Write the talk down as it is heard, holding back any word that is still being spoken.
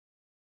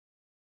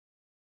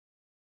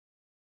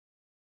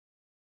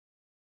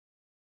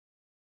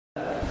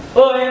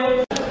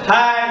Oi.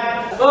 Hai.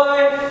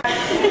 Oi.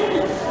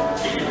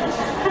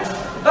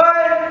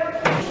 Oi.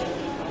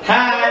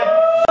 Hai.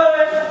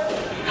 Oi.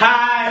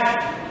 Hai.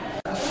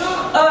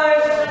 Oi.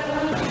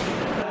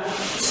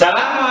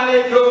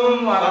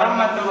 Assalamualaikum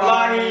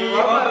warahmatullahi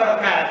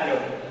wabarakatuh.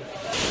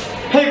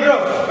 Hey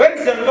bro, where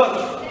is your coat?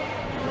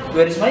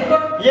 Where is my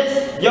coat?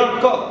 Yes,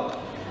 your coat.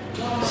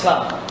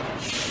 Islam.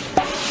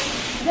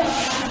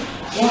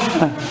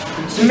 Wow,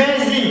 it's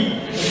amazing.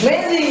 It's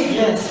amazing.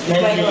 Yes, It's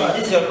my amazing. coat.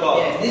 This is your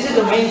coat. Yes, this is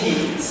the magic.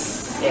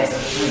 Yes.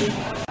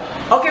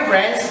 Okay,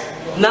 friends.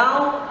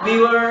 Now we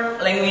were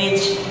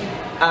language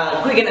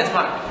quick and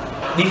smart.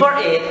 Before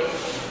it,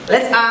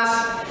 let's us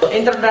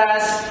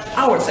introduce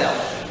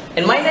ourselves.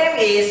 And my name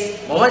is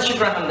Muhammad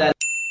Shukran Hamdan.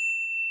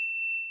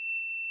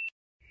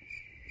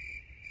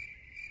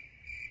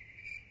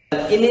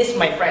 Ini is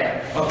my friend.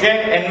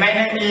 Okay, and my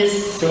name is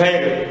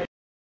Suhail.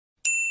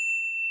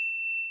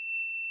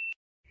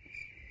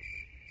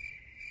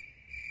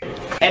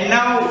 And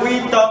now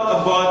we talk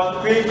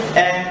about quick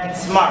and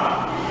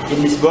smart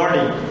in this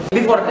boarding.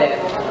 Before that,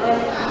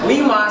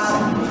 we must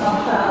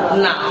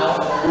know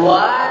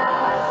what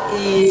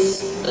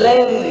is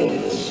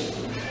language.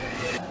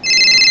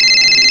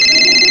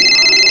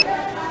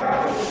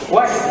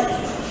 What?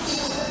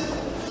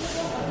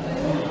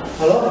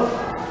 Hello?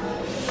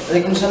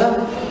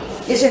 Waalaikumsalam.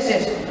 Yes.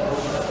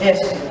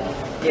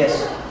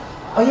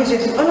 Oh yes.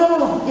 Oh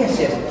no. Yes.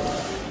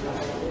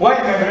 Why,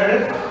 my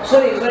brother?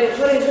 Sorry, my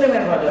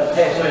brother.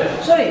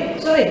 Sorry.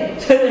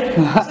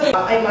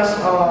 I must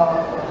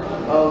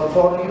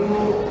for you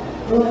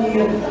to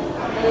here.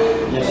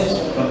 Yes,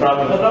 no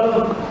problem. No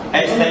problem.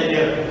 I stay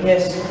here.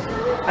 Yes.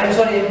 I'm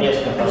sorry.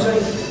 Yes, no I'm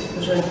problem.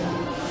 sorry.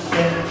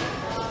 Yeah.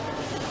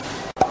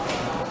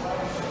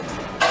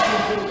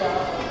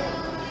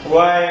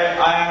 Why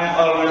I am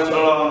always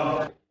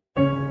alone?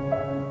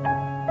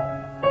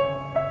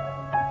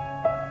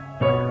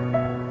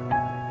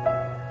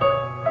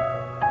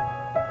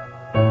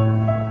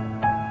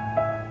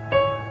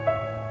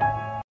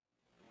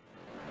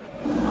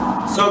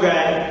 So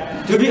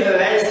guys, to be a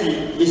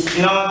LIC is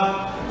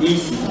not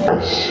easy.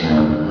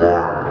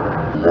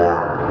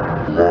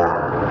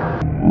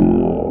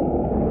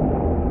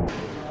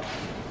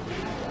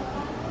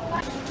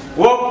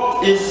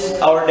 Work is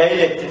our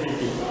daily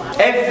activity.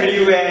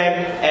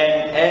 Everywhere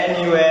and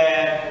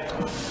anywhere,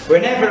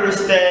 whenever we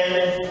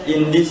stay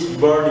in this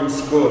boarding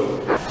school.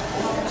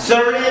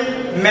 Sorry,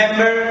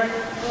 remember,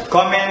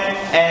 comment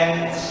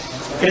and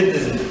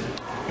criticism.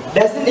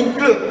 Doesn't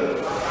include.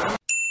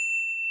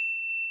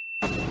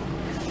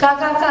 Kak,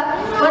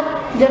 what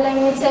the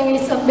language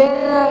is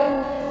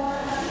better?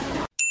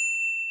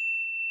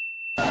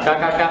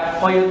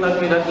 Kak, why you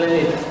talk without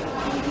language?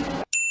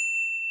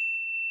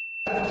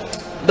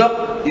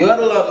 Dok, you are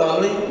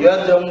lonely. You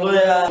are jomblo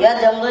ya.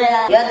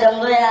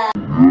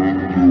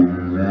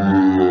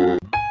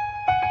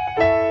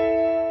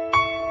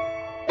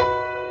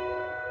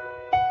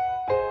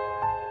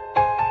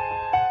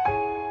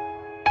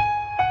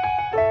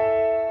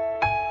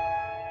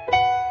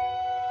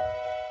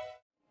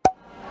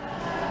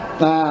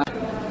 Nah.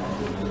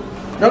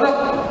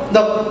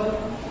 Dok.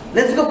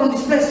 Let's go from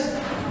this place.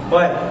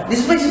 Why?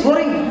 This place is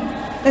boring.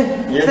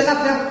 Yes.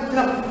 Stand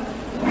up.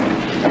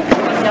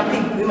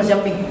 We must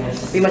jumping.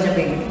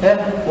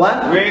 One.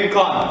 We're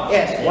gone.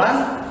 Yes. Yes.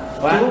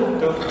 One,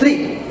 two,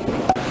 three.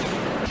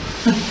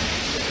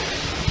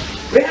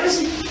 Where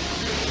is he?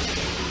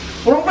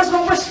 Wrong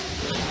place.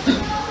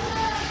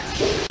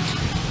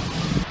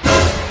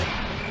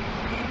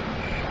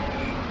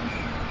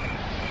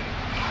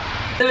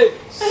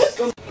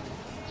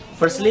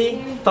 Firstly,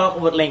 talk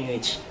about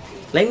language.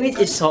 Language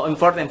is so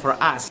important for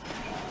us,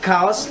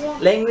 cause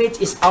language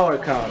is our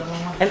core.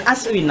 And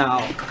as we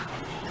know,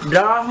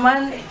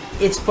 Rahman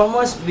is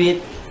famous with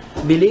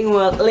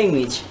bilingual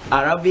language,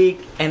 Arabic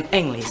and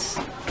English.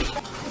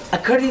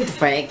 According to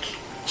fact,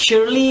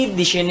 surely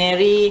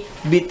dictionary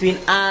between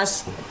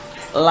us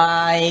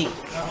like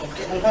our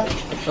food in every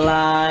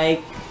day.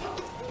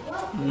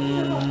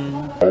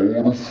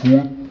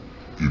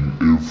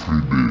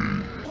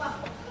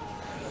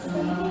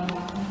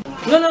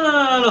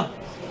 No.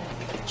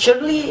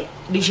 Surely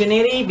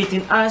dictionary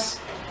between us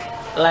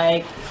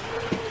like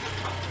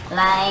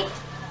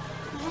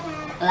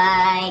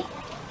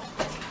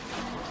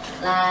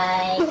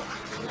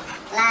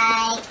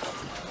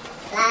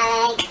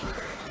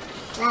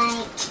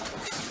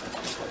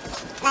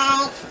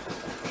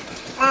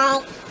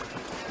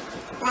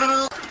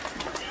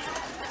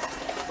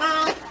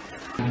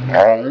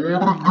Our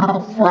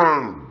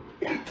girlfriend.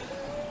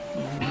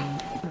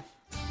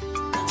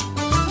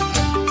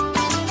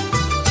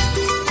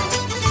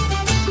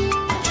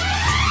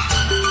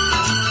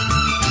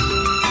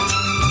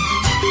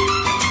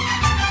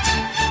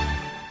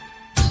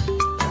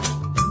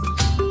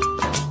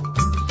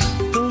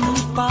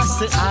 पास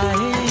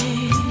आए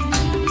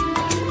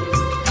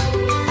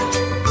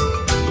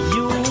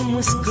यूं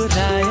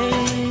मुस्कुराए.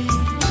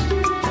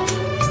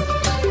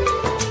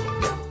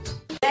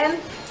 Then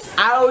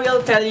I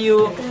will tell you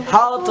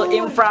how to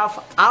improve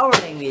our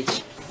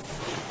language.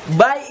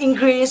 by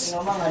increase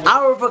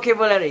our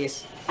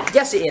vocabularies.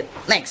 Just see it.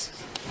 Next.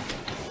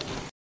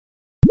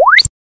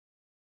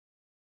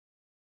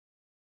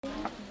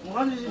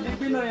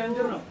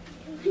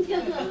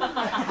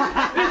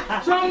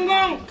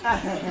 Songong,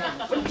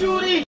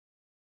 pencuri.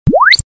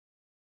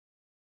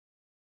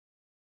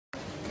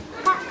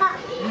 Kak,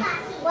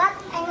 what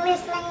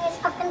English language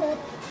of kendut?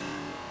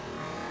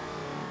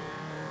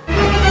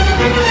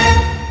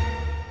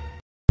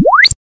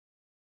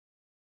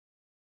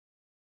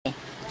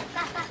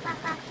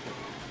 Kak.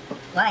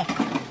 Why?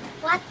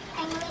 What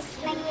English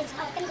language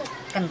of kendut?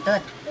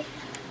 Kentut. Yes.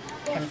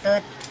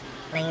 Kentut.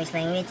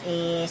 Language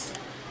is.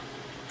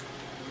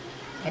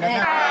 I don't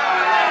know.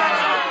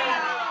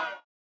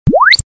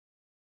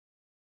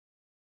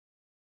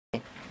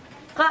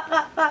 Kak.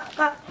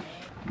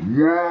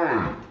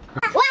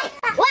 Why?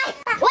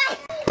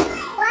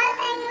 What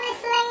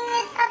English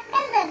language of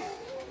kendut?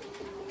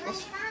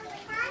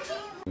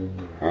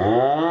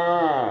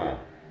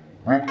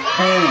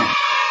 Betul.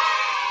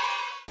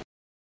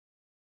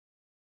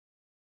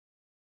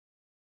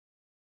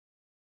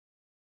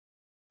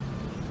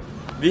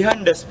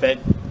 Behind the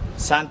spec,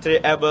 Santri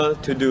able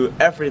to do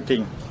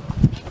everything.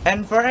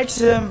 And for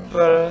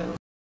example,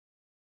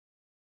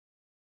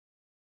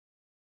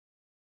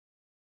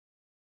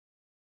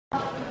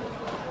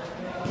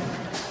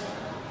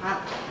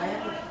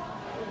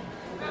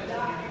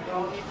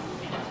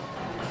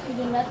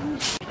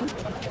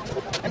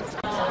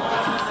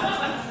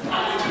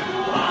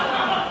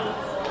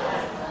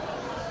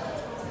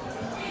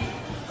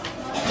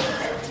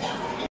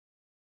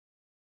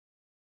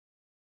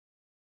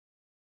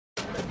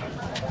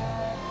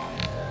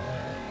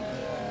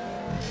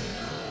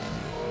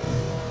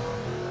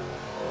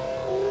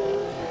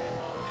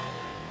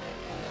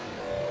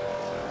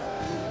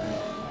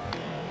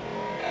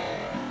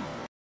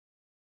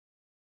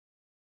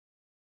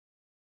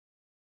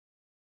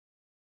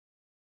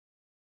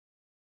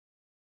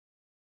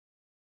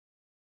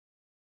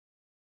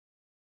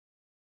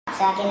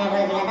 Yakin aku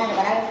lebih ganteng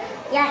daripada lu?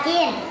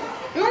 Yakin?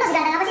 Emang lu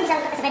seganteng apa sih bisa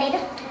sepeda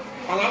itu?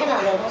 Tanya aja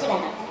sama gue sih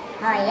ganteng.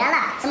 Oh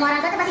iyalah, semua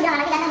orang tua tuh pasti bilang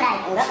anaknya ganteng, Bray.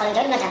 Enggak, paling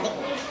cowok bilang cantik.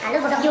 Ah, lu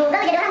bodoh juga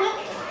lu jadi orang nih.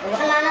 Gue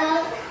kan mana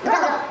lu?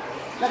 Bodoh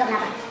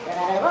kenapa?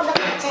 Gara-gara lu goblok.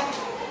 Cek.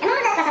 Emang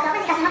lu udah kelas 1 apa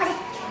sih? Kelas 6 apa sih?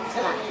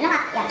 Semua.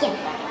 Enggak, yakin?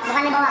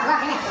 Bukannya bawa gua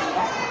sini?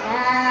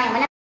 Yang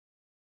benar.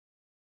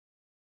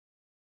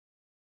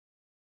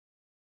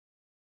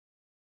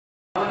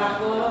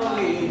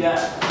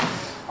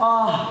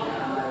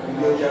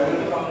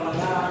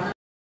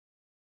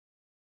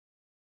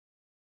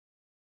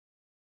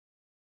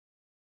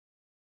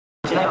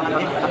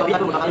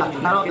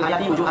 Naruh